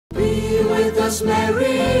with us,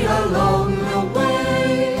 Mary, along the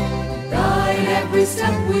way. Guide every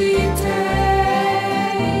step we take.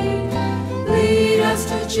 Lead us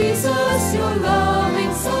to Jesus, your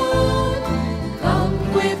loving Son.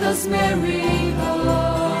 Come with us, Mary, home.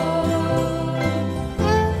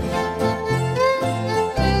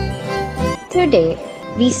 Today,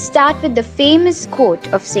 we start with the famous quote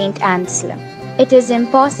of Saint Anselm. It is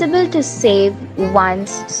impossible to save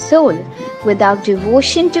one's soul without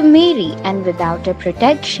devotion to Mary and without her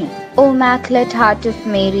protection. O Immaculate Heart of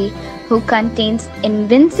Mary, who contains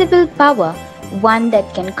invincible power, one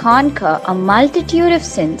that can conquer a multitude of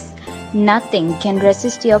sins, nothing can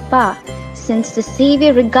resist your power, since the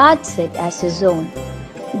Saviour regards it as his own.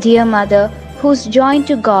 Dear Mother, who is joined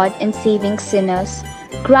to God in saving sinners,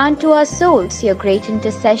 grant to our souls your great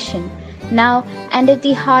intercession. Now and at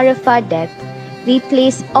the hour of our death, we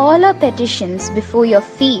place all our petitions before your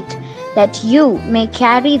feet, that you may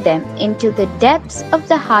carry them into the depths of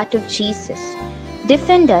the heart of Jesus.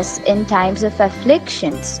 Defend us in times of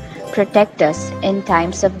afflictions. Protect us in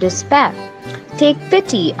times of despair. Take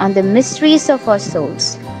pity on the mysteries of our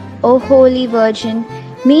souls. O Holy Virgin,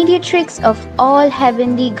 mediatrix of all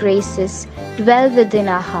heavenly graces, dwell within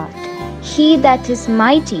our heart. He that is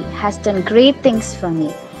mighty has done great things for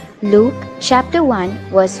me. Luke chapter 1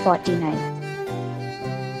 verse 49.